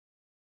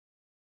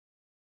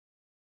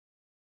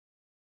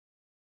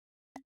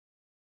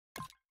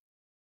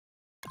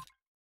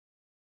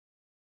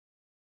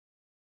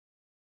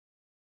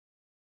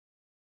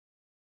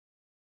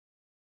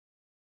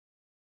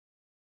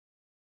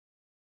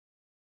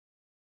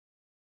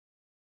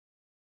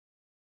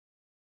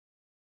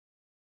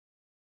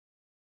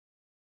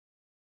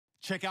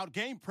Check out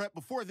Game Prep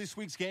before this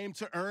week's game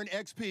to earn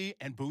XP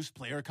and boost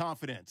player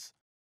confidence.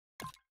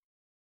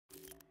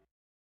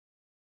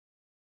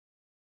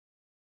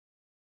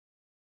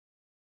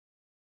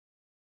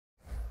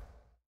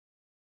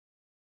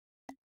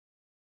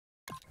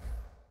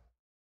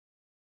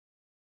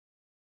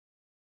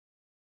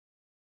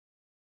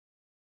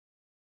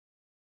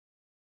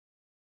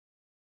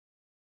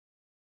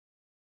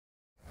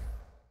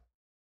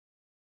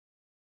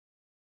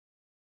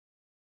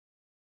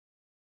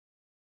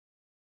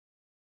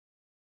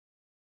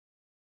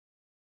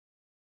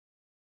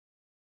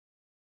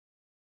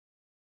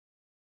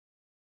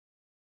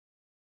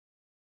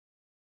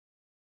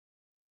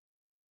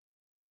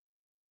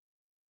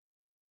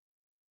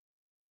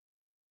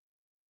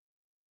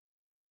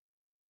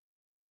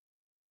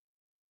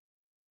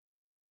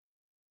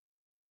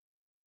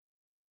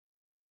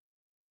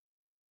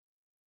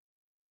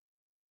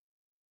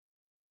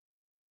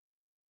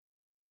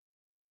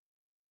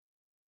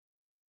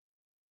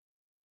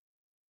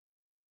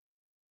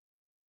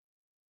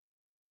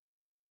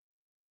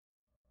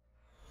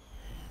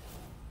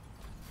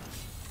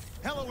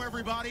 Hello,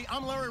 everybody.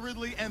 I'm Larry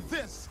Ridley, and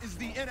this is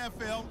the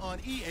NFL on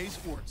EA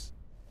Sports.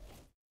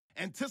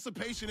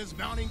 Anticipation is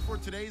mounting for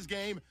today's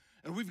game,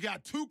 and we've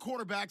got two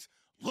quarterbacks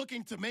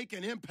looking to make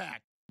an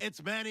impact.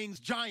 It's Manning's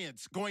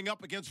Giants going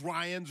up against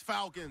Ryan's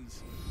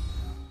Falcons.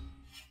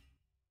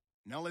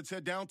 Now let's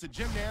head down to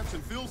Jim Nantz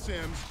and Phil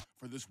Simms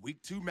for this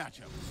Week 2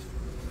 matchup.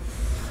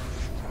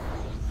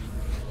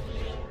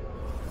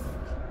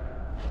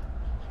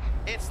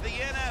 It's the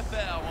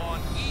NFL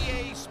on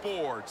EA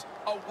Sports,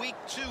 a Week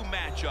 2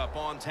 matchup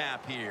on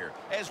tap here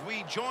as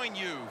we join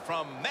you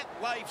from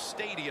MetLife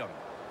Stadium.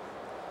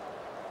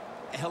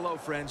 Hello,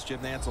 friends. Jim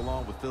Nantz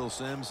along with Phil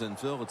Simms. And,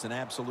 Phil, it's an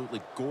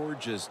absolutely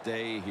gorgeous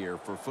day here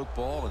for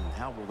football, and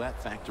how will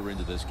that factor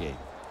into this game?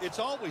 It's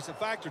always a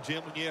factor,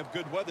 Jim, when you have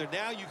good weather.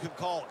 Now you can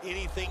call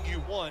anything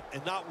you want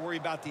and not worry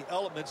about the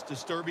elements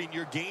disturbing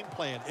your game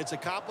plan. It's a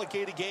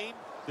complicated game.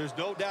 There's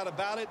no doubt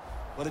about it.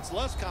 But it's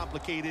less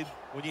complicated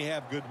when you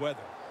have good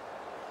weather.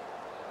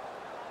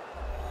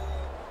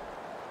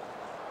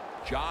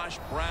 Josh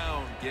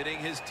Brown getting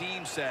his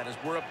team set as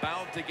we're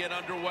about to get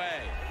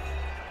underway.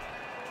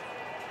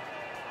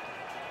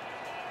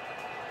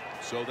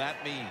 So that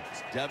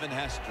means Devin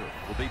Hester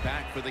will be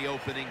back for the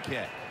opening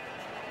kick.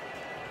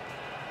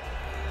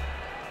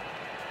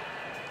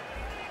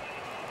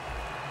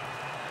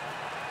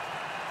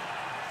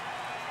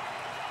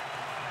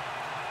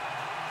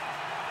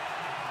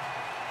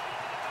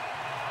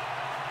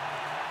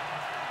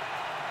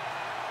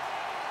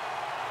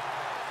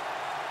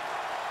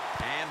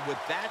 And with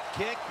that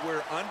kick,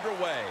 we're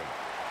underway.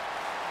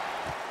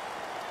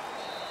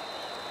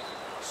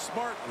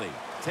 Smartly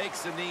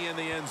takes the knee in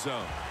the end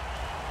zone.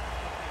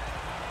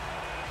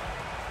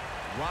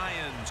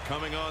 Ryan's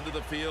coming onto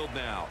the field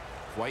now.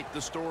 Quite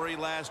the story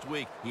last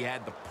week. He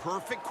had the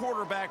perfect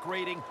quarterback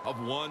rating of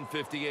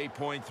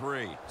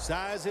 158.3.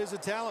 Size is a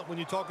talent when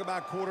you talk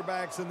about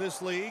quarterbacks in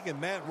this league. And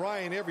Matt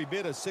Ryan, every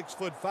bit of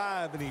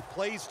 6'5", and he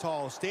plays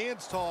tall,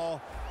 stands tall.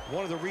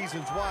 One of the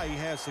reasons why he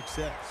has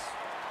success.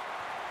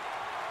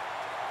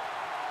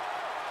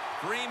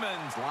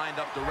 Freeman's lined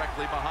up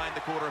directly behind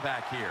the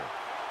quarterback here.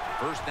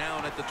 First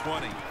down at the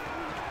 20.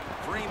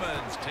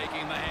 Freeman's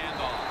taking the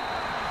handoff.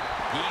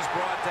 He's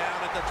brought down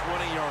at the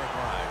 20-yard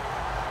line.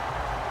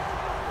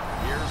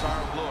 Here's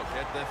our look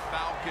at the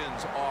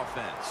Falcons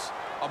offense.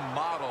 A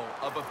model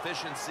of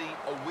efficiency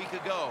a week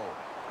ago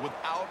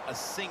without a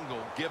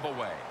single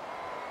giveaway.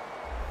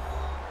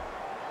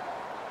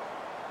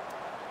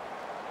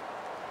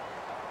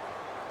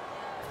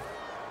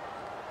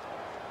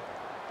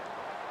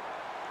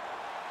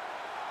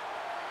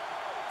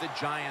 The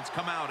Giants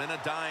come out in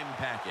a dime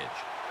package.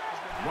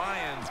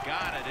 Ryan's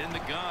got it in the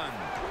gun.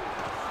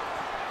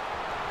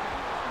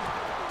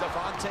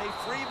 Devontae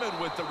Freeman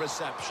with the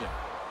reception.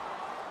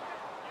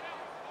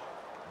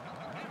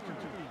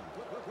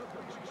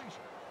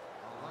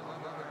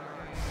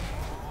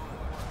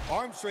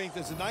 Arm strength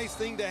is a nice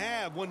thing to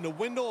have when the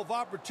window of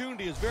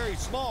opportunity is very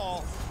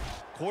small.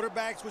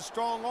 Quarterbacks with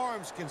strong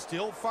arms can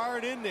still fire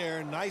it in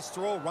there. Nice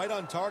throw right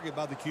on target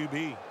by the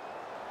QB.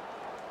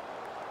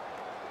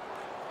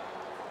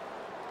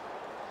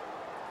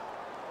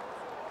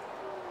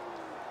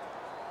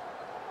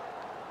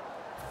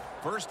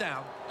 First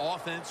down,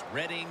 offense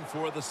readying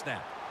for the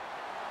snap.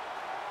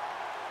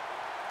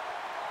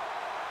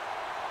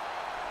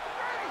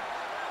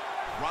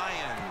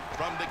 Ryan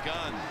from the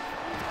gun.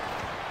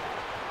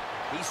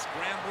 He's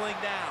scrambling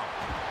down.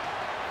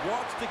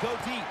 Wants to go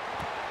deep.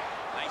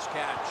 Nice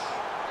catch.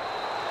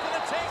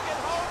 Gonna take it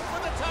home for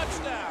the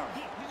touchdown.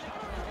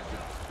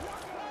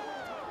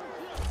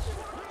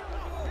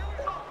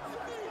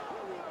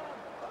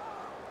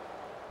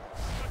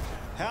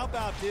 How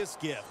about this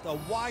gift? A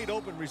wide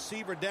open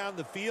receiver down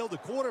the field. The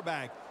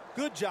quarterback,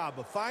 good job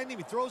of finding him.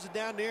 He throws it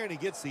down there and he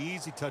gets the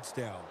easy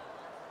touchdown.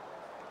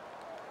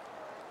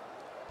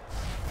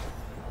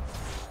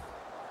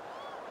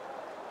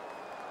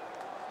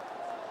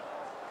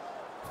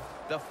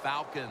 The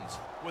Falcons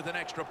with an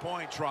extra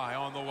point try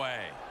on the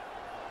way.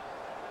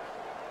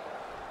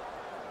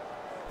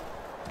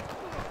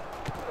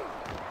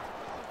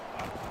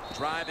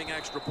 Driving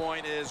extra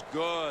point is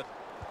good.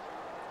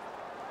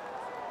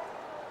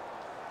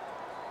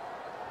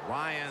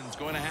 Ryan's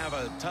going to have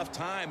a tough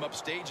time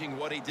upstaging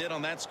what he did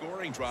on that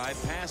scoring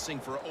drive, passing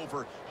for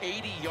over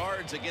 80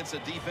 yards against a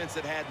defense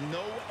that had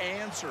no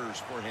answers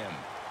for him.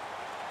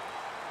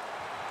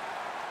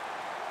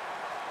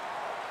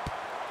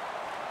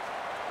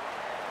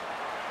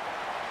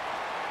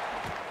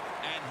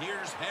 And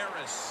here's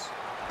Harris.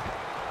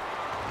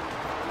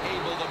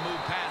 Able to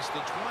move past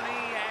the 20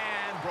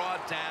 and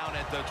brought down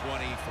at the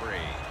 23.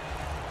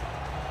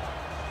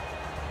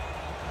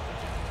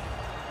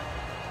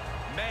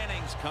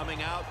 Manning's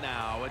coming out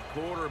now at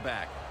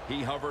quarterback.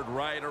 He hovered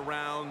right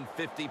around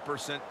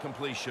 50%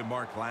 completion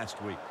mark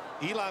last week.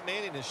 Eli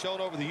Manning has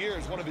shown over the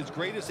years one of his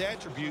greatest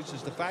attributes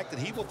is the fact that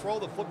he will throw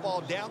the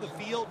football down the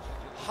field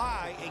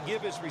high and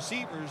give his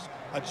receivers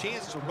a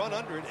chance to run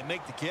under it and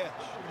make the catch.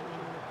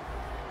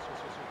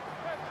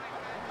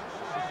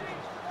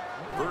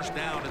 First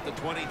down at the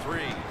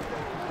 23.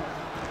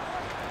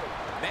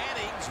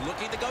 Manning's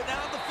looking to go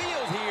down the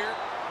field here.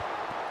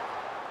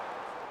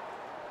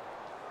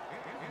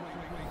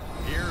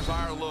 Here's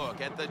our look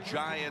at the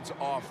Giants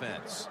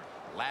offense.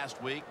 Last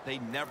week, they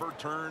never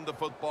turned the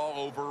football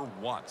over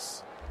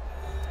once.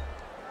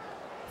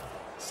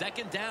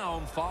 Second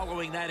down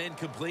following that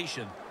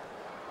incompletion.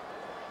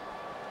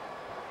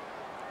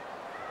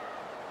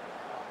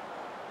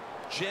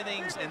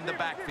 Jennings in the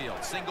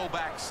backfield, single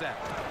back set.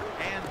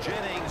 And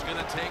Jennings going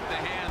to take the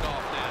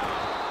handoff now.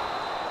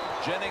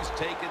 Jennings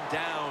taken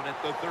down at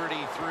the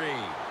 33.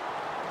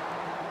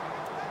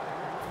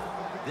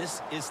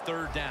 This is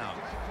third down.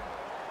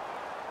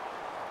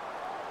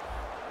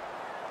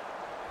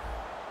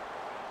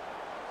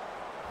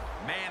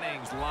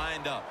 Manning's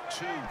lined up,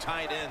 two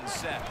tight ends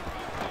set.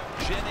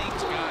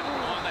 Jennings got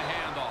on the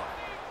handoff.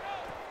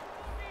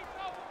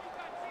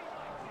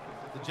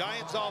 The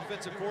Giants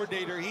offensive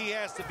coordinator, he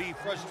has to be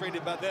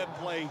frustrated by that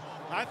play.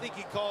 I think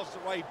he calls the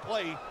right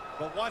play,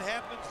 but what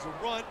happens? The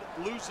run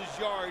loses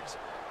yards.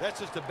 That's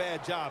just a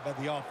bad job by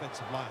the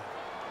offensive line.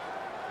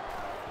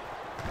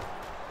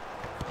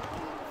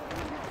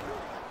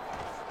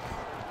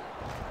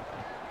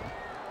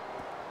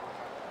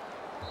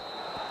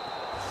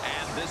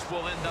 And this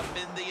will end up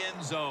in the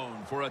end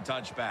zone for a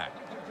touchback.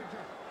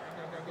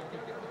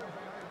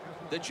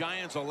 The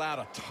Giants allowed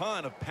a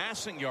ton of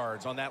passing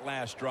yards on that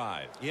last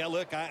drive. Yeah,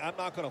 look, I'm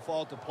not going to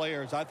fault the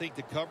players. I think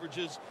the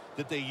coverages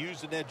that they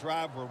used in that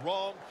drive were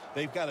wrong.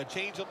 They've got to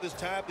change them this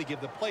time to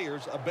give the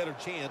players a better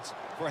chance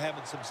for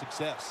having some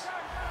success.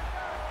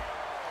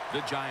 The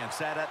Giants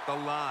sat at the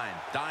line.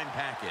 Dime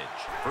package.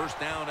 First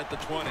down at the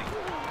 20.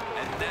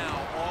 And now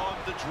on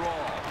the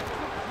draw.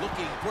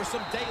 Looking for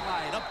some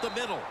daylight up the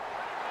middle.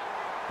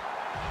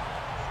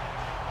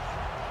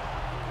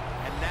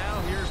 And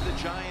now here's the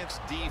Giants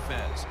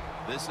defense.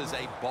 This is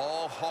a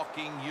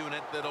ball-hawking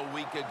unit that a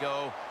week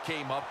ago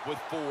came up with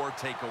 4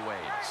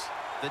 takeaways.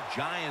 The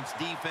Giants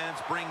defense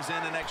brings in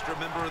an extra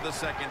member of the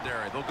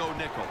secondary. They'll go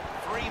nickel.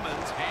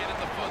 Freeman's handed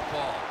the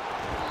football.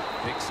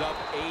 Picks up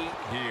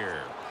 8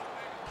 here.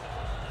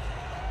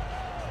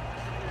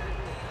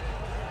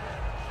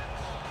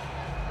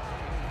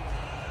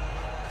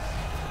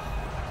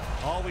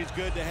 Always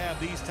good to have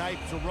these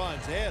types of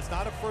runs. Yeah, it's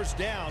not a first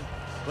down,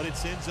 but it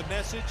sends a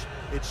message.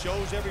 It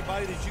shows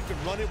everybody that you can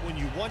run it when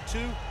you want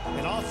to,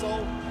 and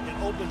also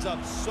it opens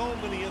up so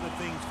many other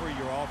things for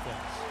your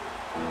offense.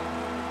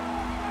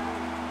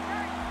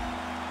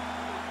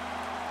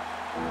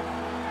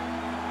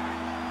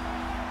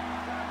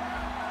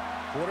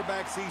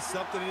 Quarterback sees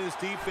something in his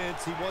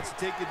defense he wants to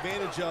take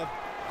advantage of.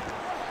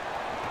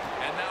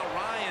 And now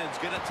Ryan's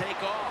going to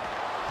take off.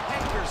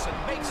 Henderson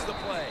makes the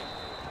play.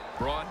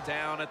 Brought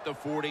down at the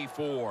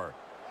 44.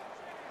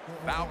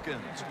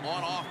 Falcons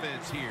on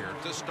offense here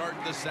to start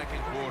the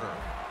second quarter.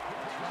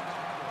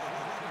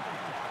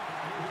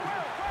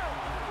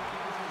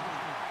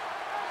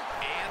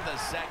 And the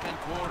second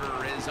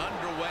quarter is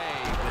underway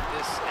with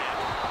this snap.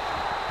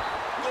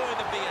 Going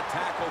to be a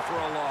tackle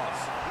for a loss.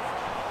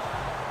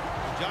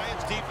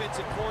 Giants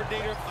defensive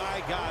coordinator,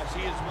 my gosh,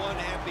 he is one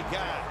happy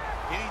guy.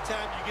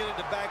 Anytime you get in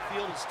the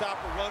backfield and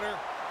stop a runner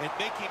and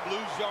make him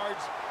lose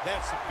yards,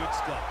 that's some good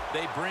stuff.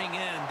 They bring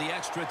in the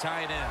extra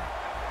tight end.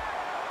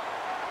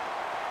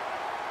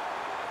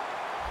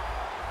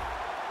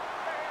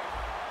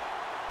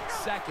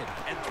 Second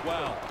and 12.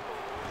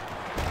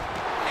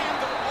 And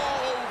they're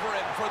all over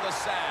him for the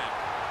sack.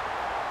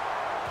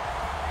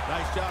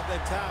 Nice job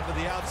that time for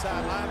the outside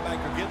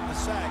linebacker getting the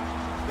sack.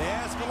 They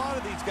ask a lot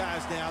of these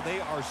guys now.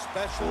 They are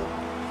special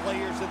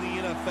players in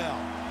the NFL.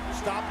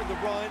 Stopping the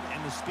run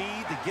and the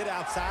speed to get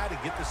outside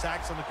and get the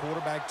sacks on the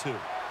quarterback too.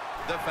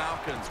 The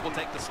Falcons will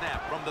take the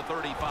snap from the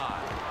 35.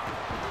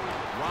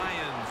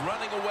 Ryan's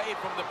running away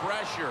from the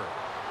pressure.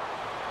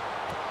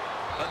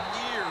 A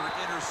near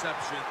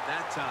interception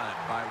that time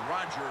by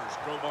Rogers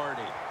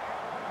Cromartie.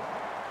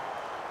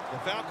 The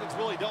Falcons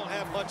really don't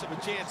have much of a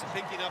chance of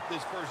picking up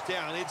this first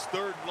down. It's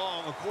third and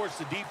long. Of course,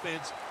 the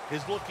defense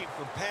is looking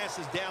for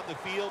passes down the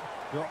field.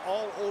 They're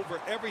all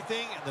over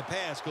everything, and the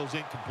pass goes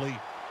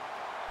incomplete.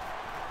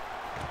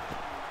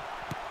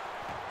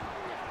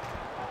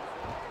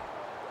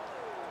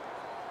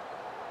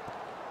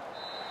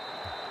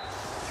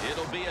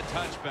 It'll be a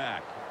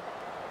touchback.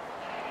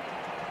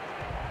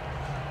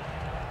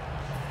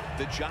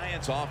 The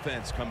Giants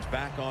offense comes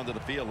back onto the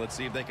field. Let's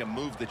see if they can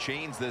move the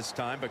chains this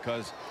time,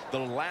 because the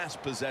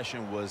last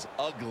possession was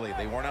ugly.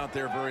 They weren't out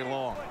there very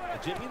long.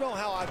 Jim, you know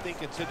how I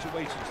think in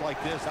situations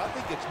like this, I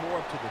think it's more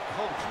up to the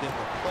coach than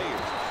the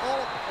players. Call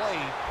a play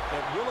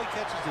that really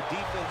catches the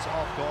defense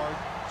off guard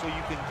so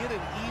you can get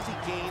an easy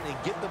gain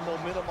and get the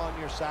momentum on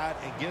your side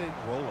and get it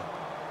rolling.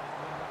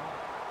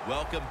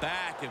 Welcome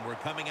back, and we're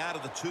coming out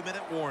of the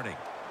 2-minute warning.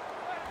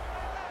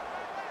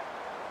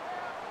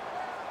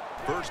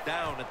 First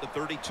down at the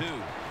 32.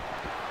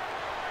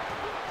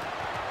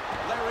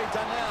 Larry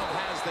Donnell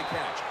has the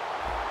catch.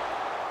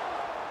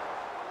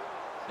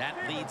 That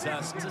leads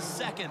us to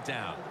second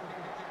down.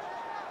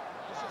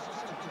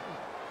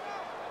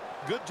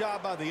 Good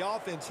job by the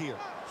offense here.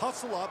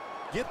 Hustle up,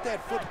 get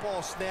that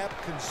football snap,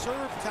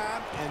 conserve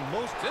time, and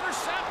most...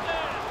 Intercepted!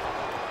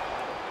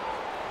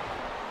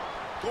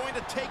 Going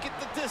to take it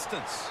the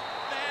distance.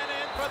 And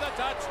in for the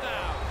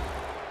touchdown.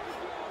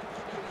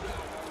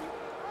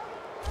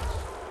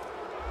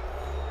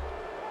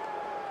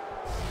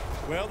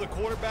 Well, the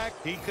quarterback,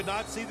 he could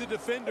not see the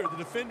defender. The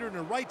defender in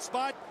the right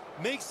spot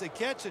makes the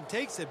catch and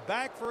takes it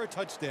back for a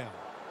touchdown.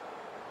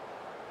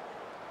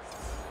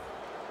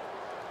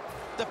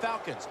 The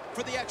Falcons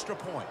for the extra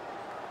point.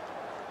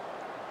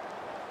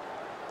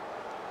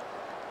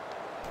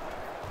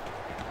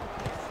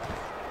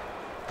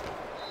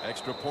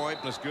 Extra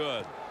point was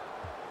good.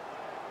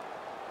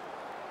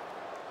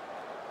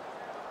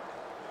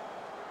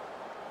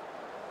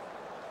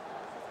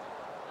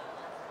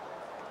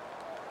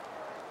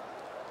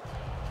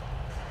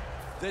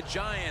 The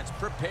Giants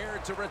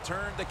prepared to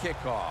return the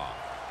kickoff.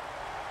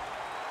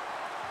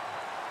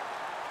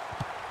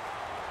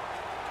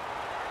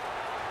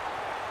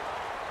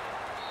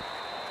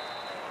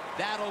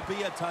 That'll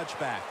be a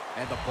touchback,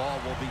 and the ball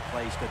will be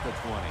placed at the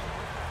 20.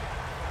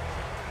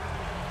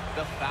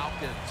 The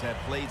Falcons have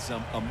played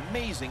some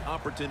amazing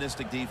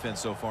opportunistic defense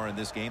so far in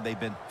this game. They've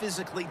been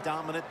physically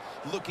dominant,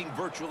 looking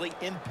virtually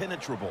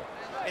impenetrable,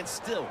 and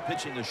still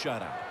pitching a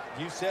shutout.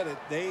 You said it.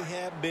 They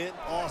have been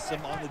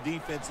awesome on the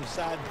defensive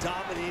side,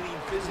 dominating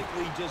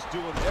physically, just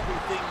doing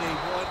everything they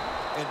want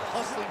and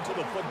hustling to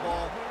the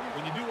football.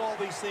 When you do all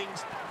these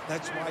things,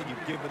 that's why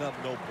you've given up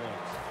no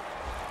points.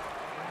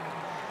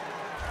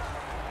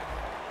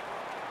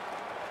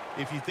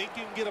 If you think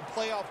you can get a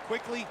playoff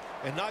quickly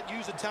and not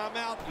use a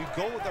timeout, you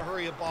go with the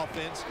hurry-up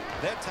offense.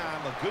 That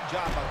time, a good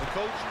job by the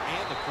coach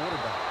and the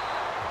quarterback.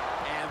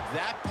 And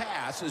that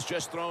pass is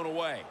just thrown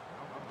away.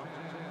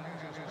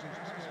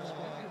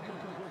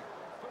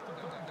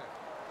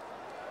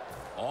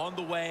 On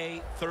the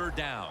way, third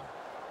down.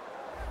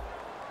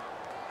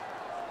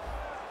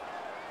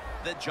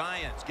 The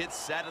Giants get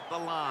set at the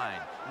line,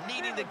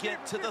 needing to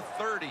get to the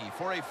 30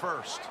 for a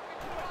first.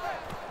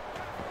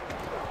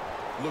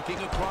 Looking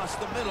across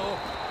the middle,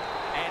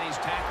 and he's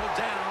tackled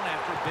down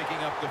after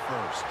picking up the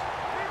first.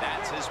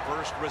 That's his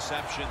first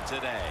reception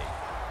today.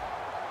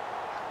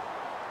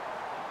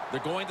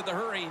 They're going to the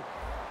hurry.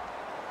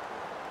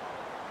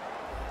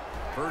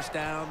 First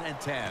down and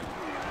 10.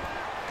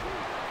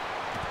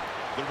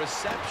 The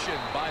reception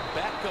by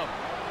Beckham.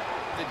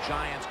 The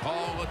Giants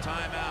call a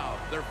timeout,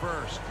 their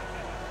first.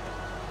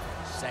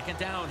 Second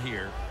down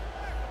here.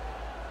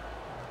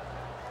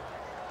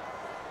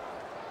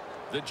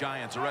 The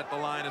Giants are at the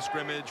line of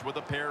scrimmage with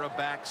a pair of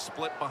backs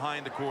split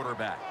behind the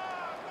quarterback.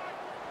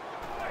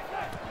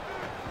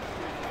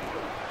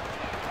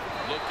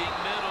 Looking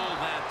middle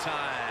that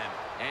time,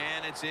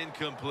 and it's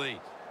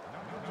incomplete.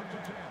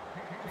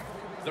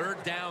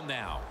 Third down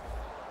now.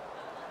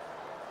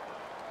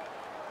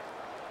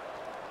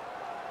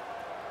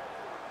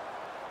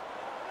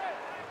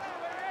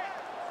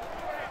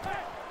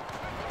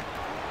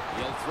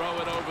 He'll throw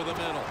it over the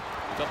middle.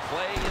 The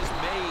play is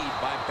made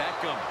by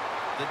Beckham.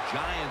 The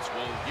Giants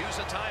will use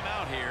a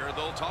timeout here.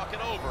 They'll talk it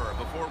over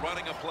before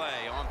running a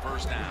play on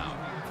first down.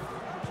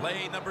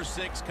 Play number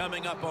 6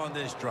 coming up on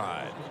this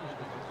drive.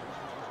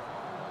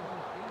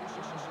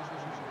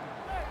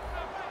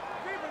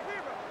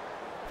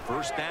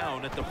 First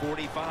down at the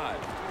 45.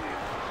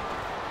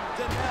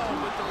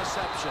 Donnell with the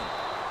reception.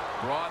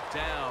 Brought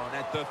down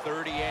at the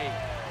 38.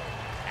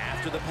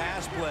 After the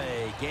pass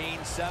play,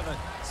 gain 7.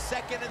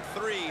 Second and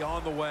 3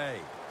 on the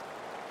way.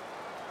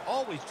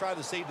 Always try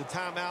to save the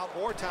timeout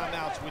or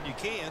timeouts when you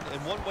can,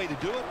 and one way to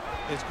do it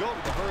is go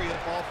to the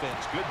hurry-up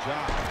offense. Good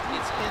job.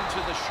 It's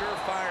into the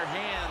surefire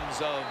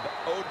hands of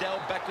Odell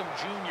Beckham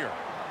Jr.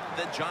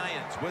 The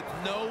Giants with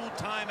no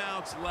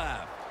timeouts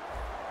left.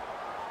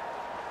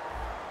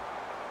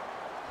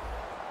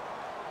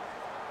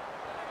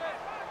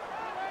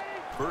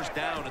 First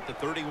down at the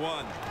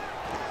 31.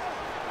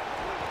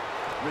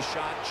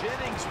 Rashad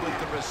Jennings with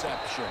the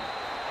reception.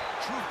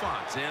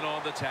 Trufont's in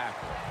on the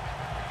tackle.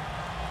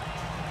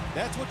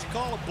 That's what you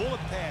call a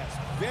bullet pass.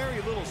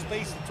 Very little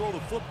space to throw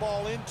the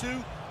football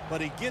into, but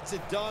he gets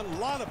it done. A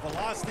lot of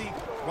velocity,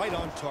 right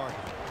on target.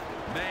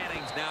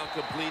 Manning's now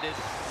completed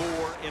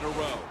 4 in a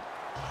row.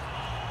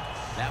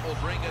 That will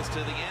bring us to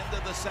the end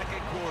of the second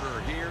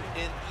quarter here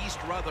in East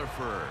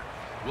Rutherford.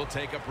 We'll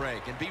take a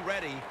break and be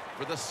ready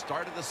for the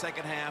start of the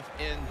second half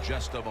in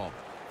just a moment.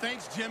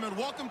 Thanks, Jim, and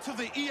welcome to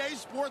the EA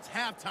Sports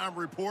Halftime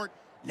Report.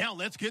 Now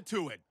let's get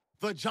to it.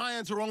 The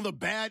Giants are on the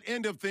bad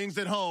end of things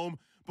at home,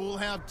 but will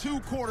have 2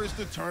 quarters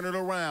to turn it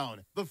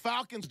around. The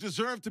Falcons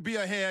deserve to be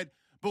ahead,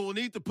 but will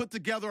need to put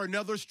together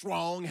another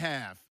strong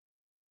half.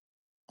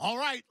 All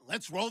right,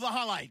 let's roll the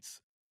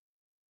highlights.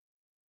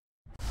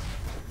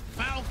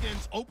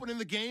 Falcons opening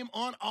the game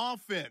on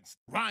offense.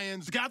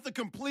 Ryan's got the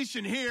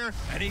completion here,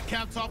 and he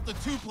caps off the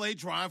 2-play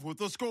drive with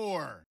a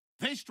score.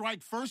 They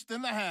strike first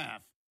in the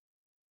half.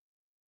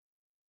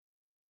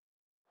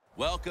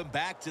 Welcome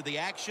back to the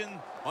action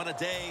on a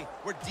day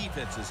where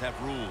defenses have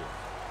ruled.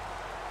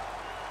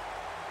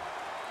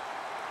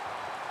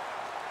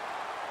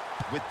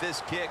 With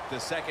this kick, the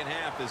second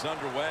half is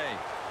underway.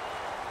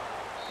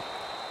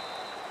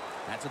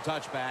 That's a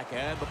touchback,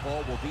 and the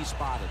ball will be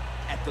spotted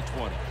at the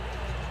 20.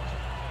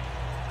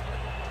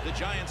 The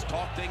Giants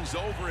talked things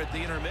over at the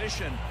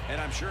intermission,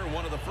 and I'm sure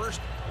one of the first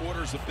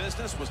orders of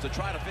business was to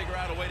try to figure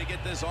out a way to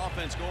get this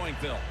offense going,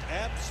 Phil.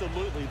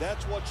 Absolutely.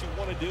 That's what you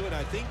want to do, and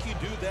I think you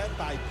do that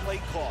by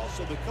play call.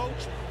 So the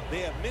coach,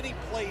 they have many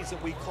plays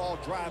that we call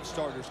drive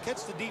starters.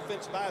 Catch the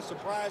defense by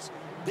surprise.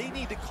 They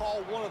need to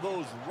call one of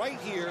those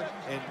right here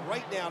and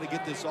right now to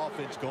get this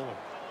offense going.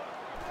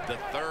 The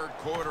third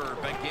quarter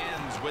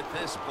begins with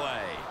this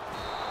play.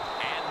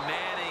 And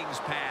Manning's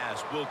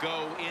pass will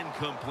go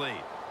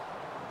incomplete.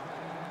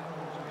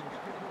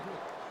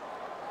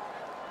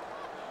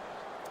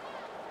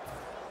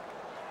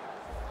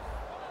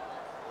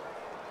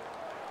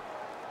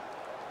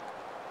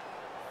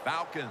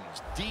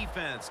 Falcons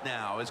defense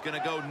now is going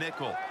to go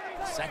nickel.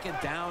 Second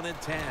down and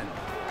 10.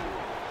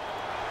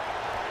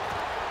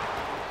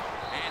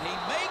 And he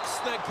makes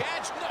the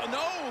catch.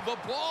 No, the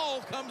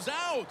ball comes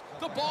out.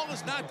 The ball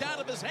is knocked out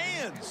of his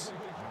hands.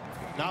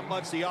 Not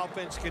much the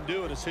offense can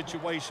do in a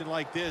situation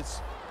like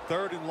this.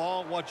 Third and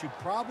long, what you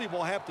probably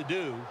will have to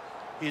do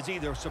is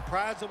either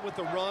surprise them with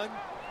a run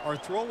or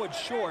throw it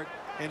short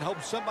and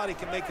hope somebody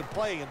can make a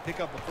play and pick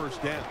up a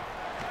first down.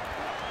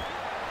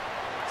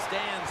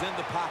 Stands in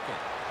the pocket.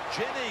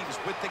 Jennings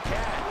with the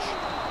catch.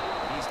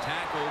 He's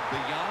tackled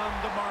beyond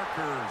the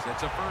markers.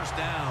 It's a first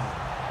down.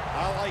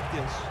 I like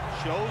this.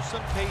 Show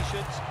some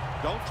patience.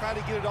 Don't try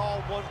to get it all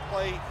in one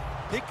play.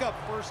 Pick up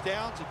first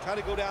downs and try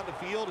to go down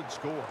the field and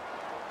score.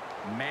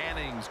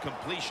 Manning's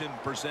completion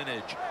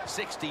percentage,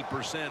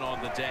 60%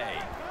 on the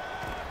day.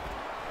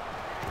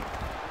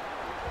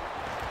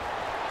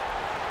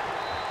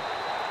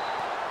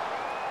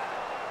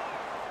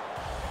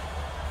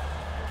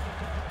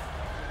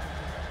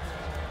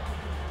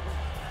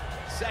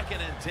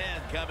 Second and 10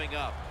 coming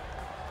up.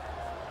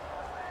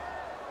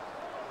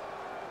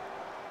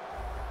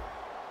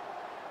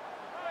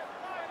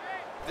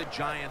 The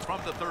Giants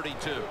from the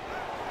 32.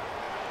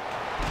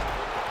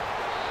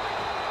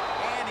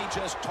 And he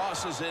just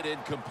tosses it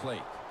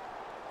incomplete.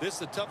 This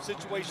is a tough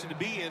situation to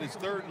be in. It's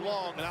third and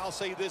long, and I'll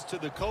say this to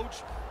the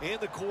coach and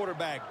the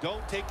quarterback.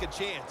 Don't take a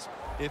chance.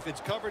 If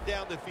it's covered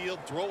down the field,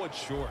 throw it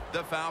short.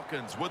 The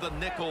Falcons with a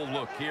nickel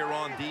look here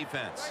on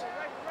defense.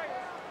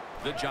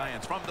 The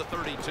Giants from the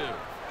 32.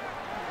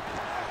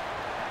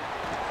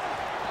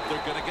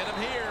 They're going to get him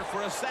here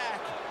for a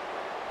sack.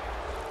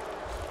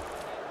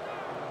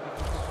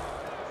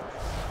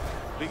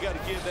 We got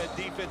to give that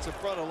defensive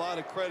front a lot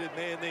of credit,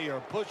 man. They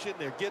are pushing.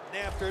 They're getting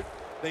after it.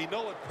 They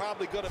know it's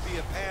probably going to be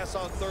a pass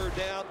on third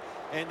down,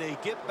 and they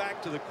get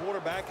back to the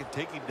quarterback and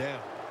take him down.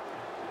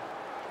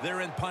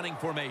 They're in punting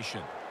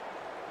formation.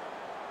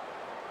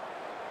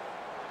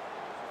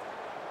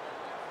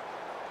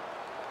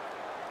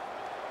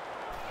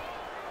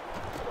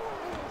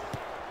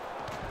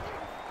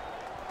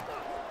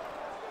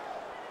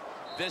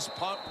 This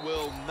punt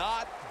will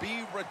not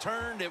be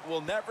returned. It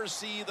will never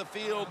see the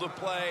field of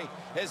play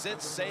as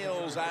it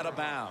sails out of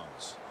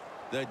bounds.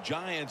 The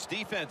Giants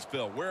defense,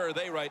 Phil, where are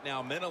they right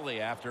now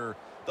mentally after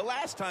the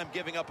last time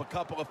giving up a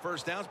couple of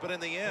first downs, but in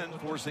the end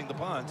forcing the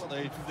punt?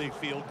 Well, they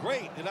feel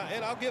great, and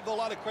I'll give a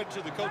lot of credit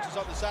to the coaches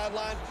on the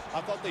sideline.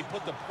 I thought they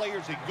put the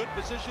players in good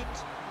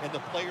positions, and the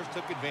players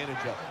took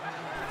advantage of it.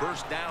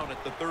 First down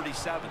at the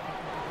 37.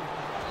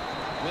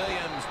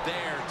 Williams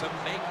there to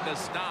make the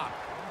stop.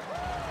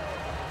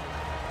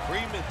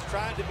 Freeman's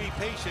trying to be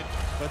patient,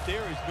 but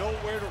there is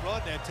nowhere to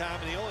run that time,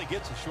 and he only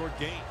gets a short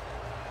gain.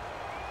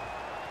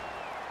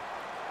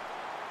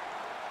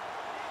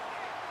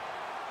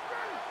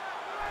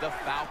 The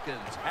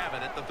Falcons have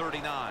it at the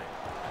 39.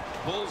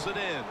 Pulls it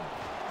in.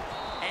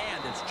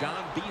 And it's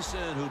John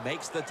Beeson who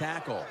makes the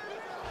tackle.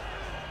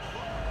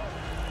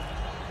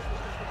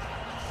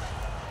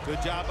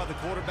 Good job by the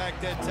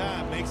quarterback that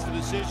time. Makes the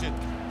decision.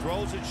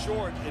 Throws it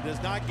short. It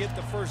does not get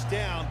the first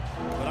down.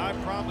 But I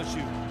promise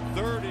you,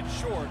 third and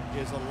short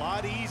is a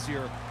lot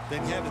easier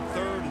than having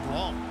third and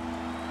long.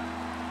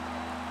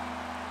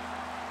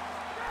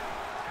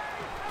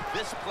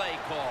 This play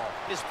call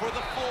is for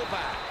the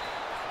fullback.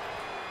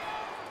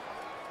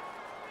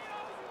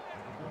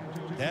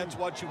 That's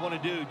what you want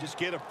to do. Just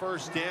get a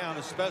first down,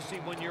 especially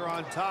when you're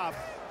on top.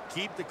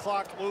 Keep the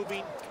clock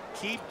moving.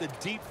 Keep the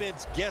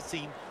defense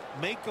guessing.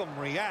 Make them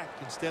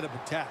react instead of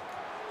attack.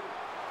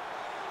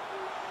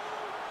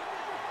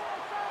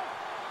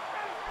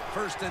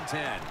 First and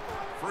 10.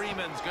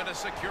 Freeman's going to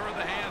secure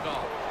the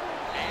handoff.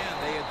 And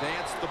they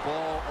advance the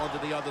ball onto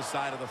the other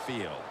side of the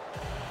field.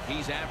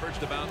 He's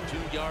averaged about 2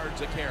 yards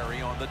a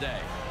carry on the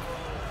day.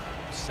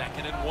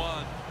 2nd and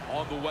 1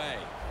 on the way.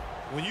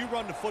 When you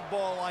run the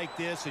football like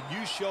this and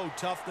you show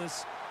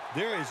toughness,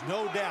 there is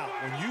no doubt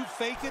when you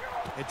fake it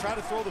and try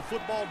to throw the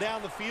football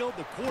down the field,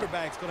 the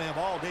quarterback's going to have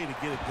all day to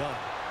get it done.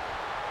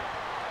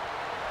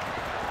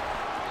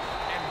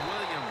 And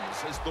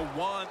Williams is the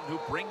one who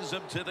brings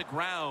him to the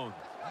ground.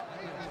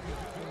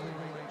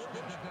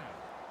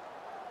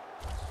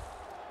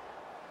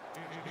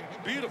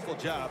 Beautiful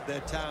job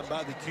that time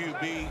by the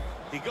QB.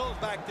 He goes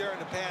back there in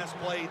the pass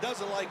play. He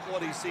doesn't like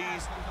what he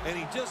sees, and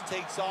he just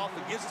takes off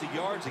and gets the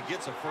yards and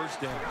gets a first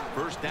down.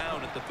 First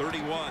down at the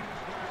 31.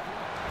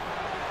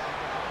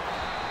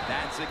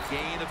 That's a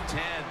gain of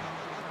 10.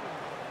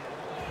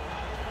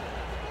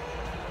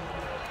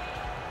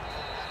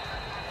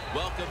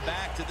 Welcome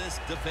back to this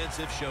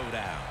defensive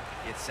showdown.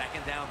 It's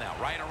 2nd down now,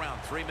 right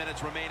around 3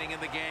 minutes remaining in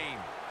the game.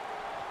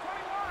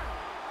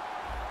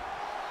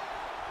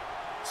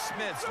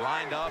 Smith's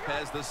lined up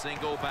as the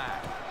single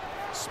back.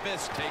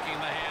 Smith's taking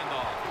the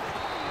handoff.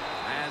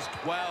 Has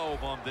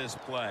 12 on this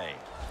play.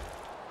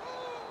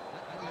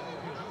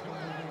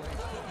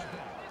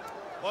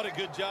 What a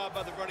good job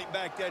by the running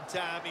back that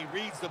time. He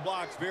reads the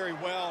blocks very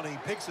well, and he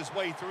picks his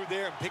way through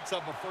there and picks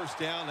up a first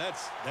down.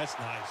 That's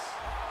nice.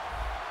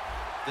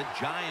 The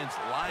Giants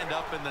lined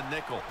up in the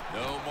nickel.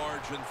 No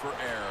margin for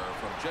error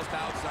from just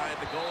outside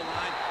the goal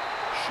line.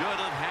 Should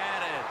have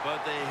had it,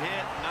 but the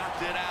hit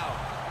knocked it out.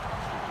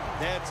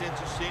 That's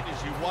interesting. As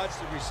you watch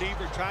the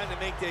receiver trying to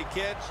make that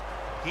catch,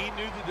 he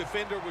knew the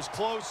defender was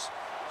close,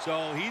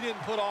 so he didn't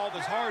put all of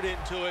his heart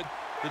into it.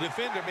 The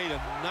defender made a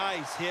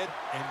nice hit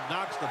and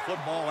knocks the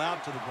football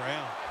out to the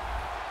ground.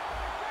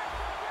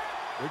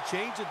 They're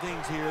changing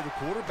things here. The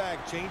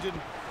quarterback changing.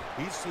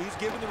 He's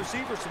giving the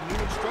receiver some new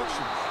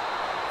instructions.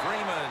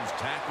 Freeman's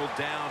tackled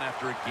down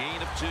after a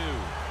gain of 2.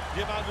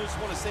 Jim, I just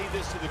want to say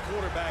this to the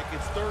quarterback.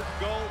 It's 3rd and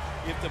goal.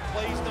 If the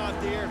play's not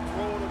there,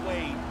 throw it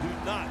away. Do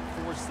not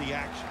force the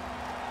action.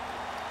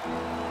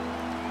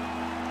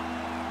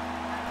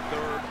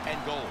 3rd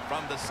and goal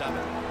from the 7.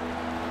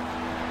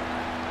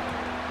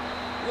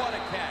 What a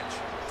catch.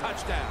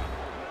 Touchdown.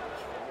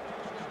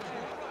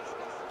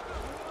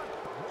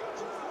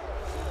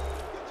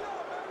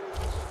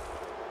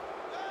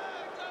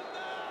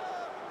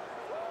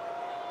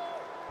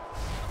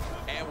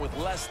 And with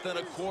less than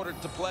a quarter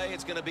to play,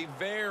 it's going to be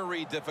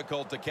very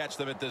difficult to catch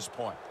them at this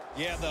point.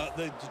 Yeah,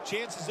 the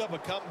chances of a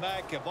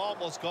comeback have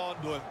almost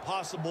gone to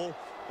impossible.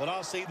 But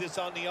I'll say this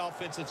on the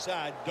offensive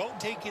side. Don't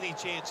take any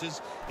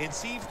chances and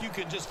see if you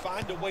can just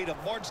find a way to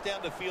march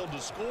down the field to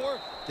score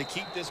to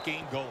keep this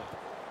game going.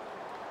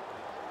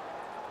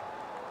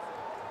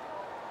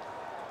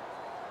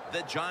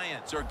 The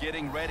Giants are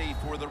getting ready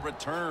for the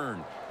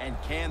return. And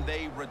can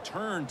they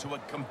return to a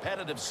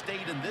competitive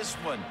state in this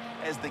one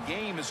as the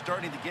game is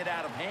starting to get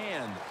out of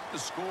hand? The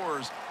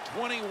score's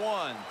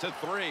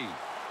 21-3.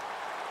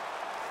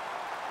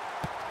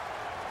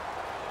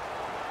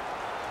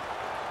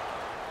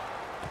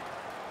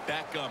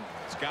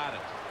 Beckham's got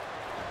it.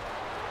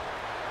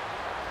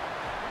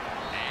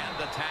 And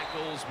the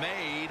tackle's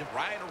made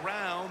right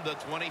around the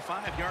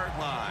 25-yard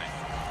line.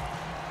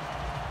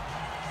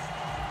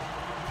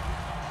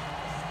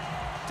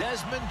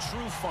 Desmond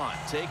Trufant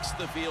takes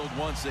the field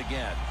once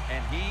again,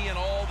 and he and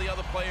all the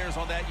other players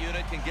on that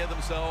unit can give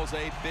themselves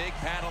a big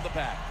pat on the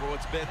back for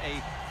what's been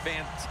a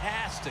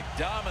fantastic,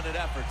 dominant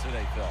effort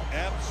today, Phil.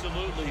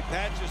 Absolutely.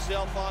 Pat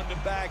yourself on the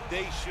back.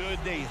 They should.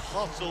 They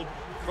hustled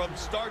from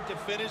start to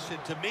finish,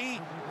 and to me,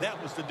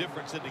 that was the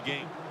difference in the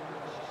game.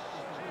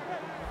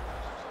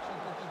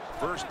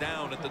 First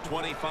down at the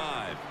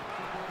 25.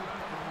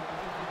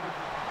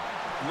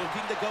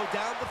 Looking to go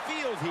down the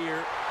field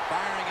here.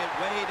 Firing it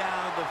way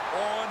down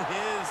on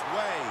his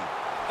way.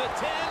 The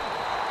 10.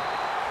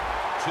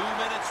 2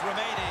 minutes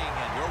remaining,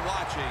 and you're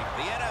watching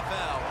the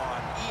NFL on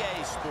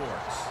EA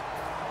Sports.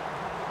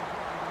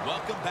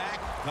 Welcome back.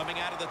 Coming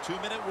out of the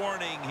 2-minute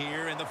warning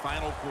here in the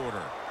final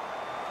quarter.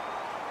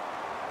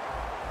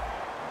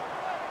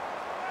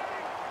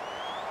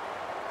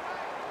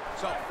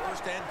 So,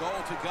 first and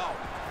goal to go.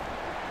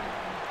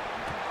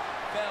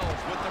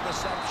 Fells with the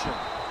reception.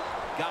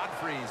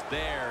 Godfrey's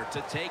there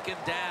to take him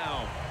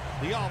down.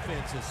 The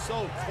offense is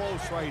so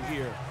close right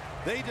here.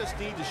 They just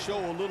need to show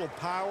a little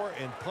power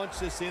and punch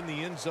this in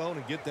the end zone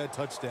and get that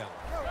touchdown.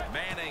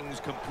 Manning's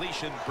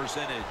completion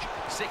percentage,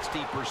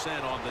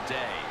 60% on the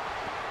day.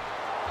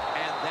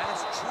 And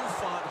that's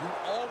Trufant, who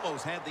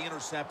almost had the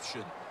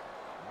interception.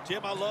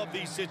 Jim, I love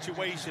these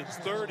situations.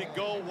 3rd and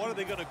goal, what are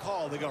they going to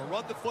call? They're going to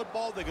run the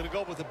football, they're going to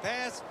go with a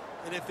pass,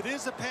 and if it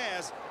is a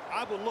pass,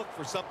 I will look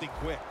for something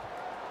quick.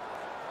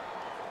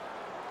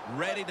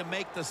 ready to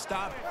make the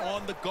stop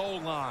on the goal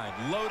line,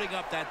 loading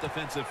up that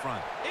defensive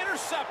front.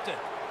 Intercepted.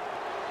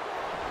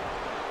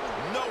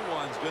 No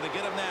one's going to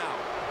get him now.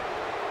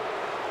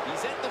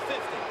 He's at the 50,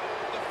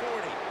 the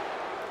 40,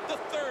 the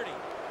 30,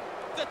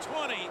 the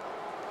 20,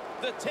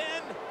 the 10,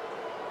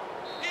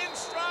 in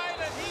stride,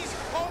 and he's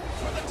home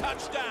for the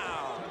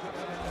touchdown.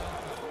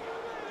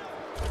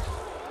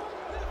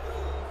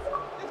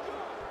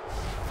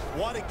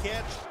 What a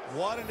catch,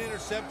 what an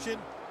interception,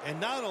 and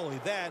not only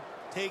that,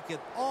 take it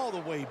all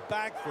the way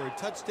back for a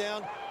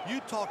touchdown. You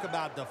talk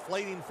about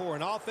deflating for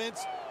an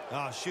offense.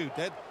 Oh, shoot,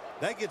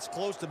 that gets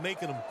close to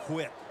making them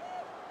quit.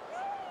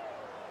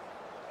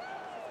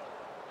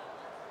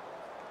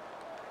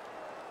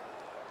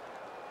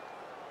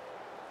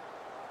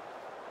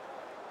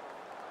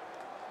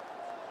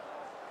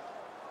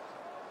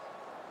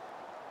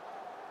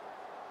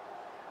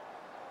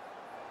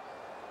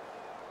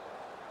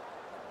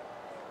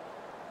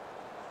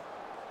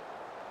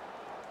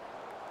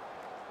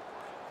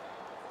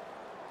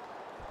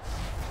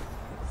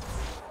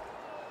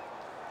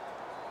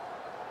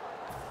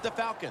 The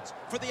Falcons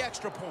for the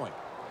extra point.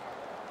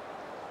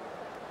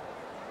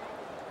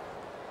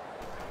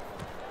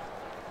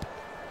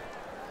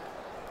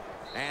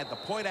 And the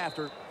point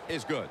after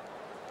is good.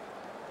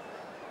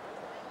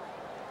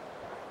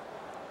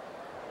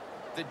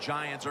 The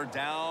Giants are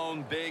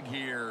down big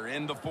here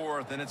in the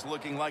fourth, and it's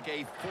looking like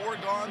a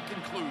foregone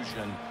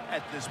conclusion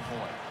at this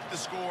point. The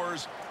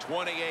score's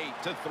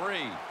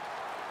 28-3.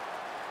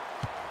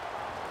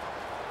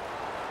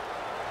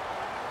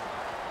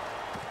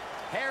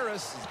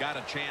 Harris has got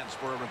a chance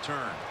for a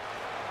return.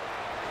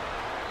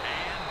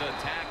 And the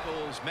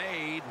tackle's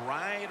made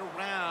right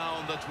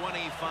around the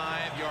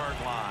 25-yard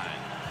line.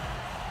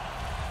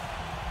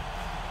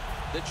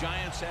 The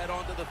Giants head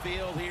onto the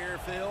field here,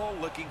 Phil,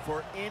 looking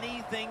for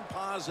anything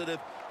positive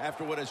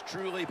after what has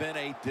truly been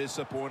a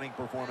disappointing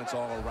performance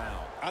all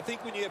around. I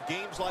think when you have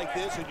games like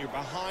this and you're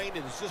behind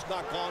and it's just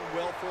not gone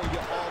well for you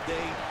all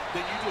day,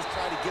 then you just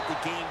try to get the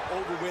game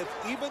over with,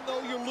 even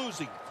though you're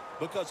losing.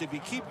 Because if you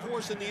keep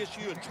forcing the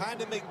issue and trying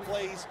to make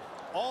plays,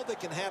 all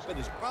that can happen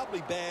is probably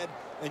bad,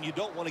 and you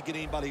don't want to get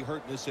anybody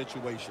hurt in this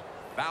situation.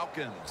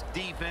 Falcons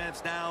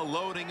defense now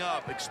loading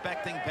up,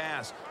 expecting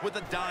pass with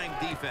a dime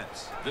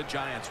defense. The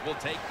Giants will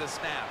take the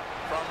snap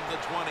from the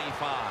 25.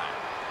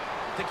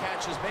 The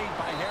catch is made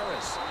by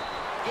Harris.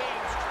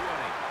 Gains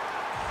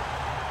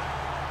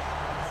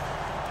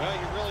 20. Well,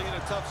 you're really in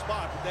a tough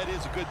spot, but that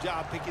is a good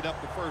job picking up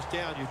the first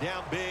down. You're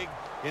down big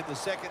in the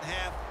second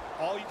half.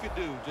 All you can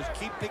do, just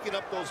keep picking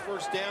up those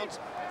first downs.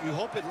 You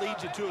hope it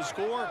leads you to a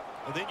score,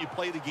 and then you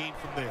play the game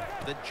from there.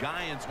 The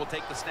Giants will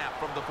take the snap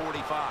from the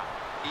 45.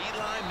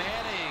 Eli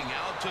Manning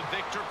out to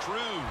Victor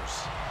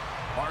Cruz.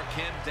 Mark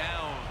him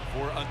down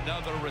for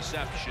another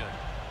reception.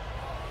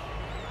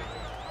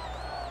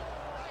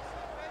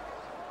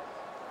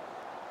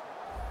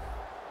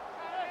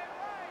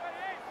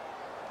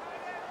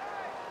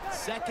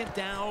 Second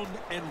down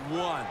and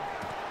 1.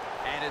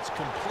 And it's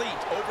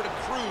complete over to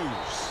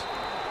Cruz.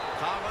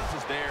 Collins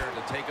is there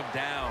to take him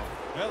down.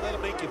 Well, that'll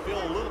make you feel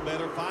a little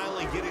better.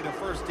 Finally getting a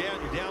first down.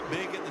 You're down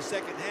big in the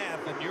second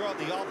half, and you're on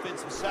the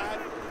offensive side.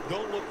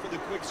 Don't look for the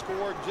quick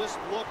score. Just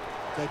look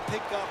to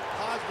pick up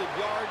positive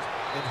yards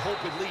and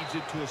hope it leads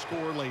you to a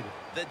score later.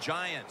 The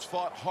Giants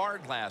fought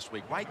hard last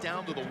week, right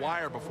down to the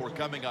wire before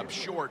coming up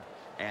short.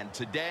 And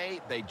today,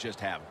 they just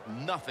have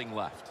nothing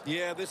left.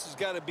 Yeah, this has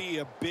got to be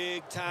a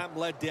big-time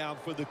letdown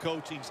for the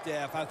coaching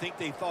staff. I think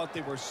they thought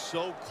they were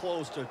so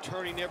close to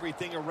turning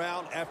everything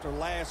around after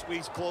last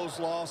week's close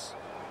loss.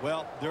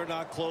 Well, they're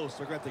not close.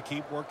 They're going to have to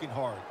keep working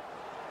hard.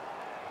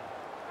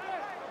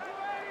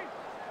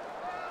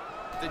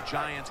 The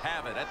Giants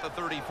have it at the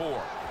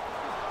 34.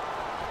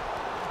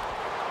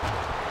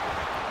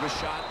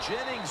 Rashad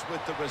Jennings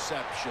with the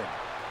reception.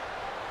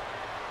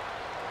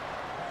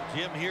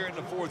 Jim, here in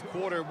the fourth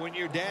quarter, when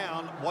you're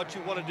down, what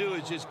you want to do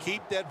is just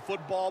keep that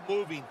football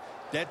moving.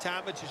 That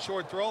time it's a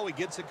short throw. He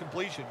gets a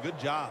completion. Good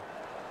job.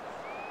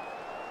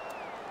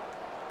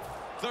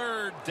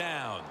 Third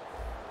down.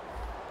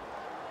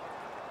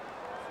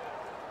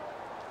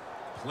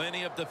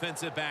 Plenty of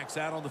defensive backs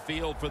out on the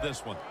field for this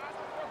one.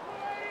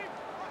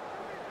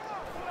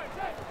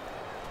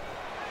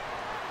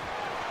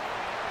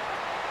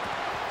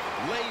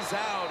 Lays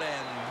out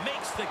and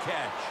makes the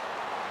catch.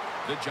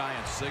 The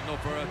Giants signal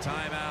for a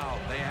timeout.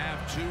 They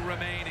have 2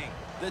 remaining.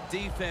 The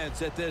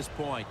defense at this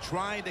point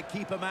trying to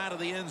keep him out of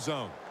the end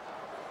zone.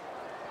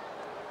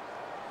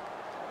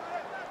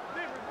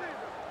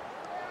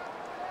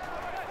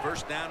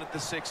 First down at the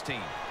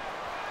 16.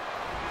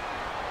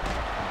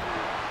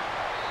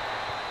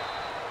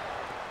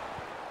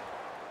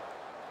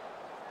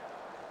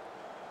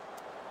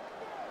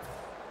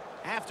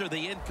 After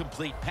the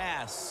incomplete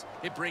pass,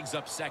 it brings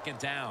up second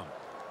down.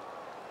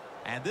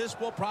 And this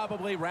will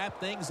probably wrap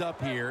things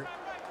up here.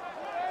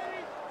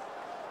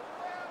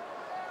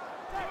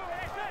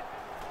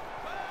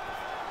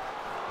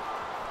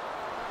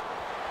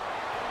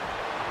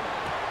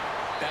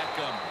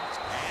 Beckham.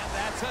 And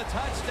that's a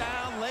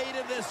touchdown late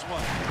in this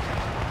one.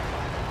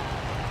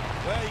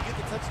 Well, you get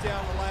the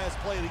touchdown on the last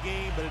play of the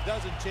game, but it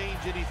doesn't change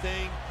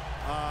anything.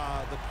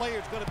 The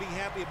player's going to be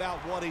happy about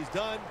what he's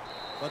done,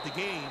 but the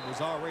game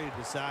was already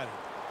decided.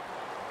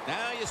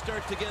 Now you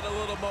start to get a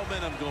little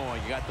momentum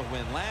going. You got the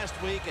win last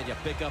week, and you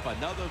pick up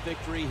another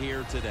victory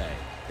here today.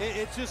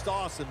 It's just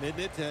awesome, isn't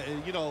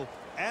it? You know,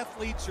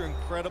 athletes are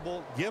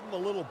incredible. Give them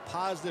a little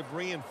positive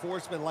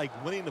reinforcement like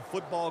winning the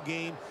football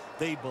game.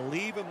 They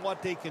believe in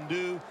what they can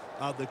do.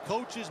 The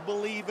coaches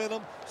believe in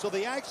them, so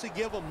they actually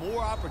give them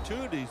more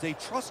opportunities. They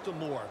trust them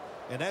more,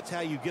 and that's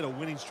how you get a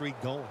winning streak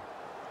going.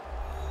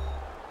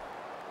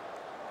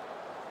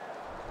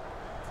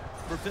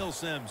 For Phil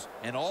Simms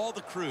and all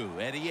the crew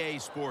at EA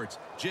Sports,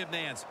 Jim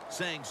Nantz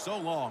saying so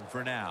long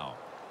for now.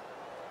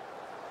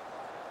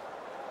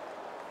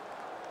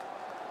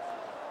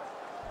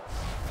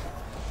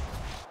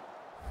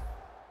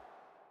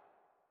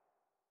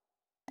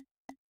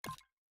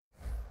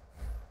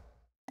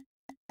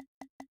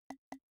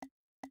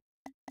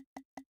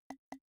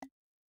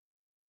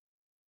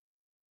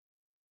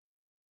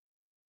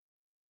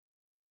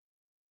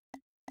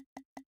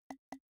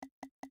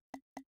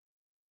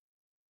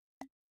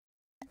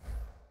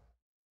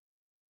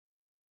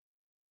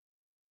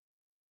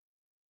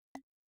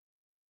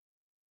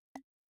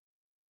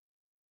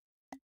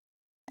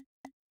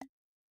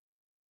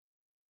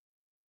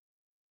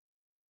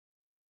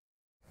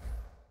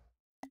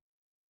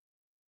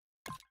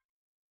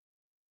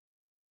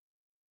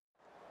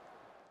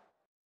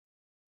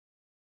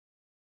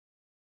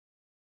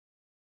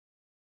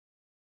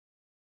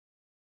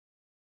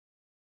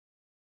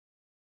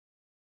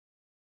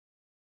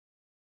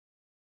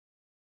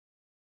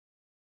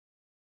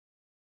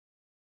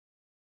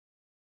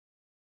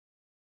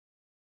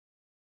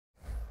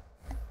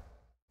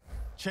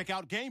 Check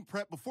out Game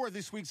Prep before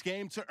this week's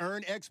game to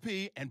earn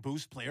XP and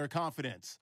boost player confidence.